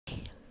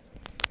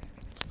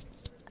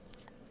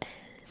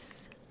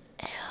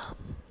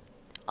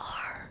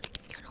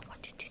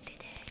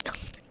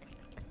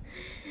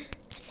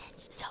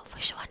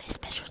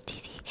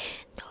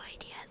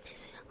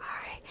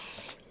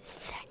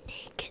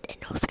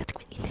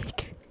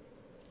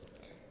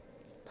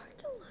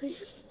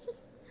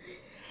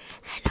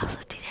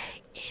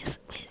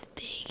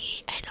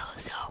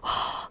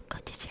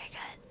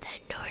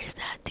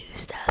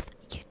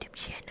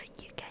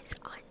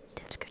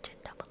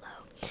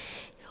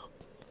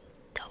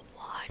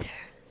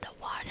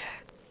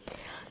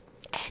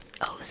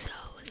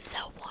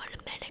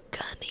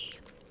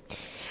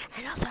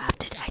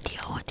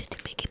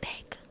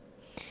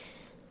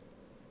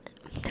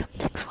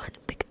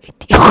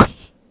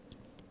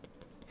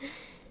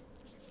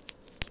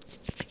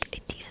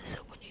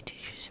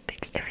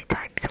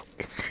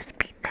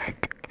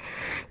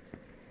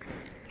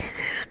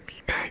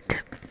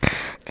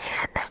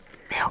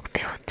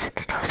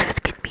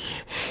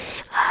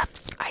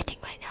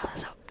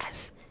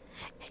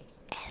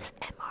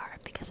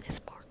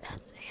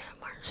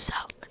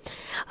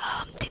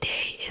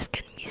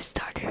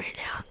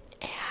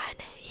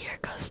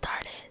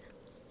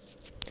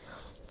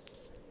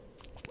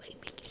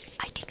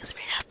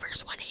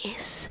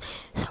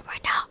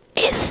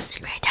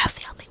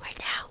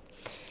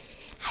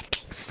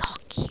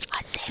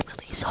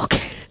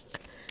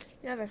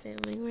never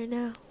filming right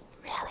now.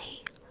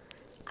 Really?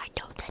 I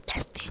don't think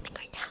they're filming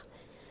right now.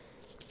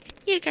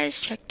 You guys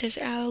check this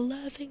out.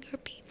 Loving our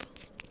people.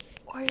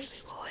 Or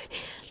before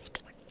that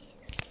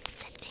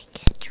they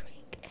can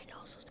drink. And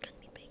also it's gonna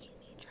be making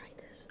me try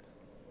this.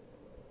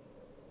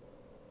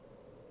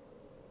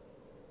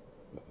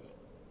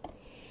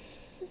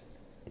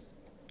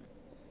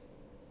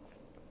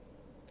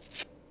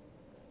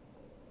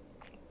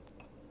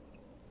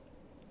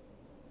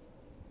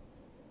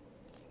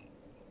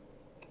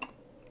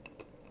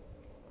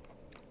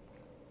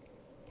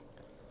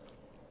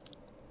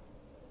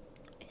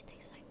 It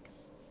tastes like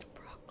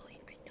broccoli,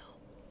 I know.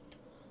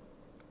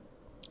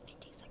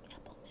 It tastes like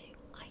apple milk.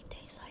 I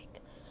taste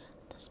like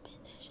the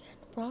spinach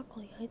and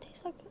broccoli. I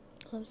taste like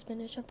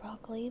spinach and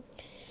broccoli.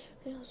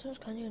 And also it's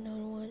kind of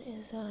another one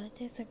is it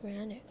tastes like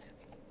granite.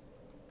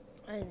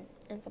 And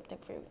something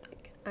fruit.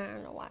 Like I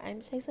don't know why.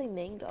 It tastes like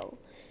mango.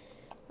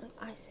 Like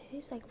I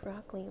taste like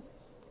broccoli.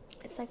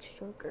 It's like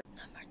sugar.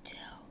 Number 2.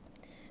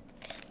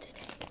 And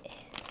today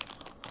is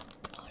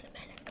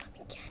automatic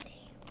gummy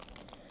candy.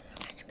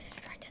 I never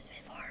tried this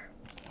before.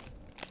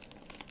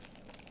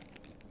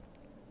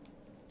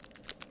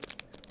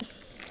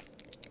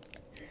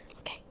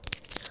 Okay.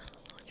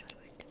 I'll try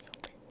with this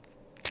open.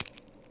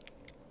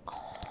 Oh.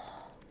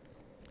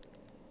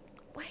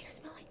 Why does it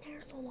smell like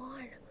nail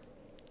salon?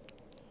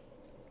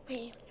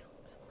 Wait, no,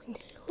 it smells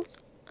like nails.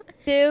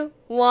 2,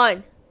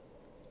 1.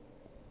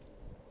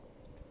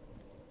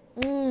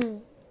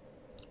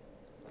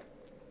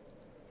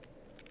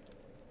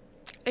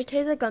 It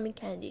tastes like gummy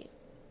candy.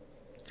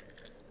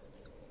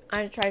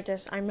 I tried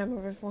this. I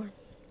remember before.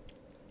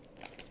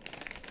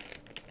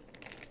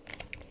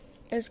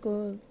 It's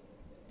good.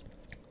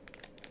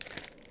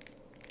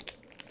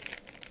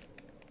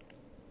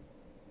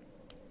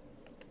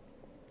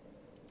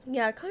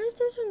 Yeah, I kind of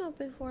tasted it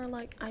before.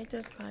 Like I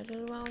just tried it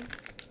as well.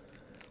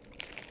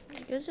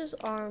 This is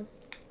our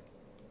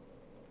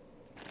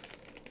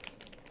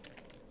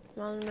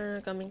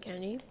watermelon gummy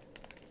candy.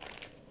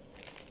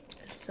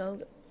 It's so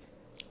good.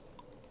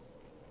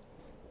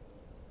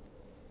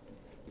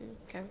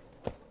 Okay.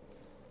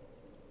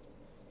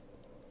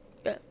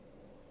 Good.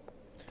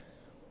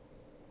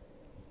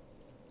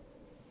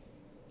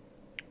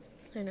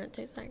 I know it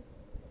tastes like.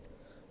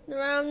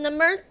 Round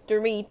number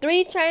 3.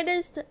 3, try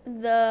this.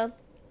 The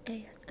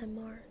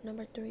ASMR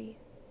number 3.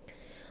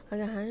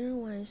 Okay, I don't know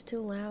why it's too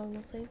loud.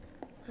 Let's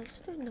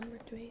just do number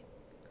 3.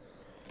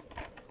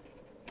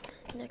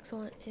 Next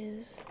one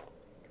is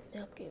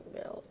Milking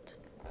Build.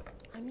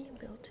 I mean,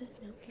 built is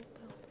Milking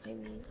Build. I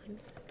mean,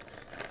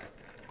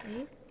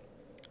 wait.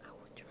 I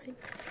will try this.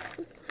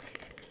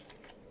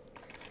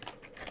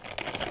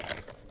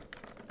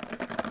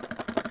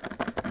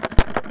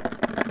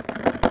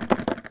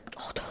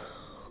 Hold on.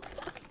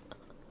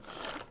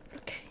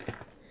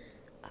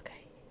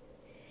 Okay.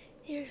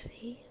 Here,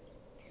 see.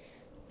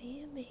 Me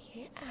and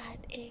Biggy at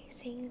a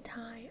same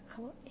time. I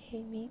will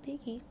me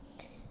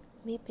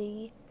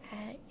Biggy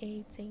at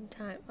a same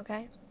time.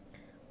 Okay.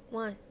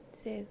 1,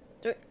 2,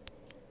 3.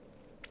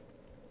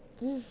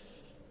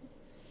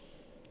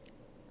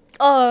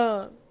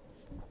 Oh.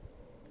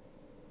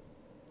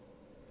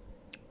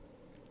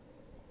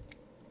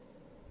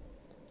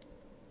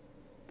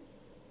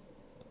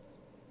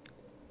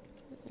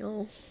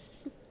 No.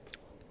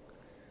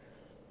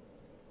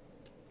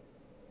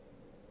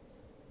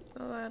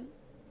 Alright.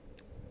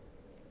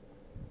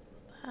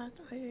 But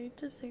I ate at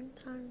the same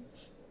time.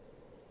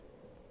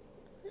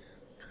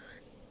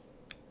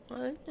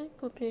 I think it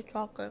could be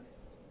chocolate.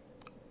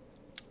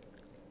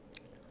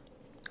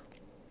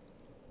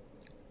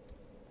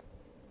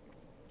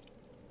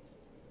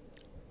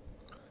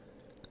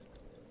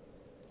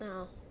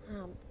 No,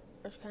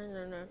 it's kind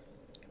of no.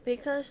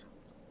 Because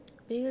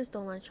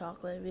don't like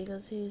chocolate.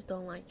 Because he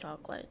don't like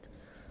chocolate.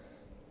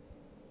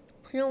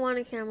 You don't want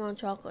a caramel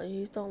chocolate.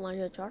 You just don't like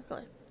the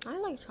chocolate. I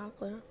like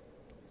chocolate.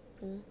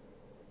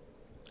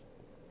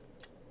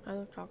 I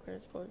love chocolate.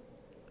 It's good.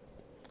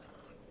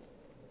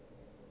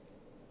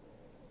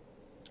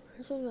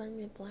 This is letting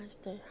me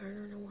blast it. I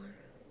don't know why.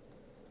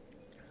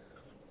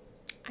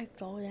 I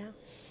go down.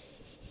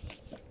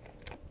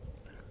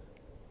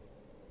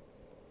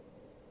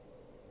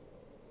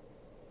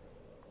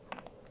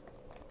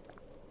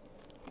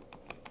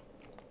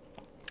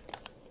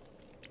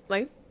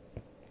 Wait.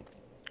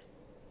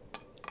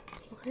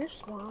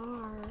 Where's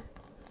more?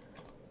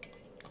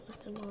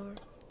 Where's more?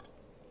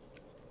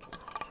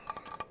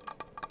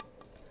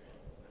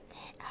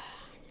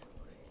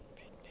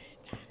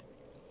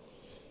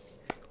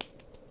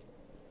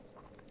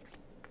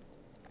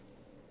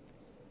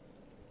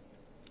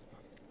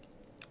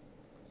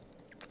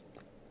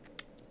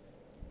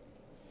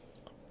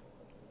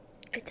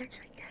 It tastes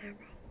like caramel.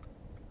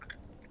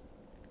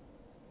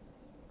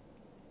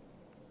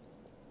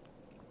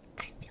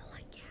 I feel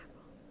like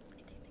caramel.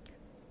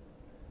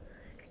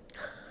 It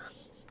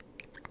tastes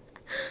like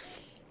caramel.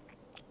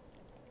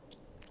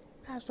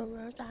 That's the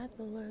worst. I have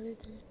to literally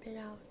just spit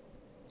out.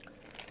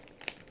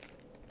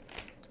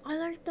 I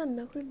like the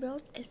Milky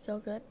Build. It's so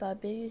good,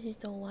 but Biggy, he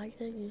don't like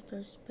it. He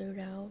just spit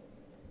out.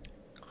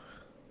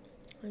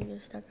 I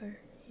just stuck her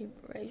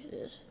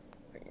braces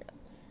right now.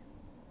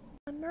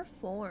 Number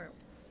 4.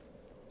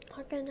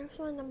 Okay, next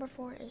one, number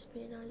 4 is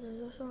peanuts. I'm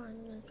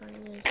gonna try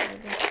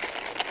this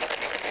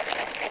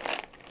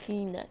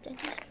peanuts. I'm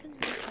just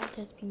gonna try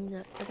this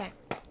peanut. Okay.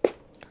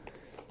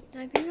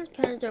 Now peanuts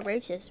kind of the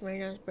braces. Right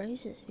now it's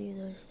braces.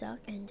 Peanuts stuck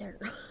in there.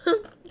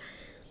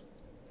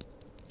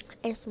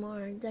 It's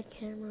more the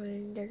camera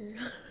in there.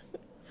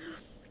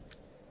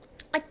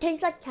 It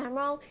tastes like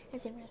caramel.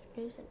 It's in my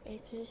space and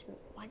it's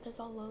why does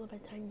all a little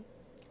bit tiny?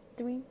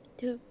 3,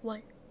 2,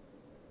 1.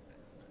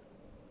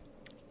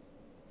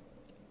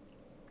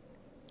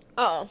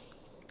 Oh.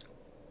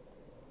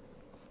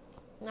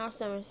 Not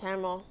same as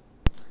caramel.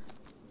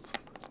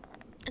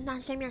 It's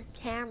not same as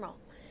caramel.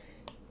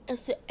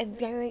 It's a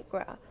very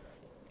gross.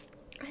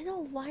 I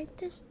don't like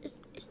this.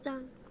 It's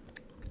the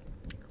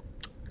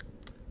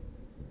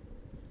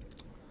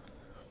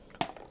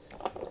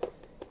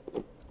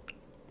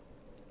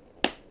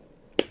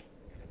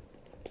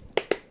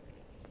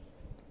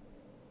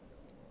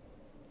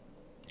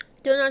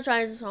do not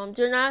try this home.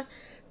 Do not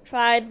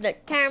try the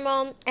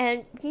caramel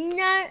and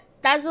peanut.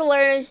 That's the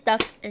learning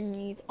stuff and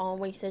needs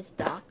always is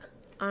stuck.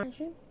 And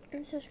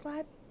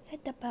subscribe,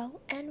 hit the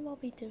bell, and will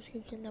be in the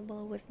description down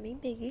below with me,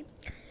 Biggy.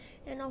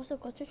 And also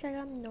go to check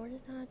out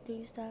North's Not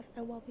Do Stuff.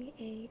 It will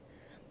be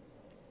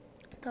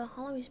the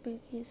Halloween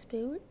spooky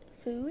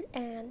food.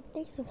 And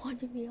thanks for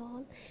watching me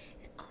on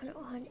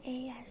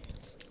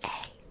AS.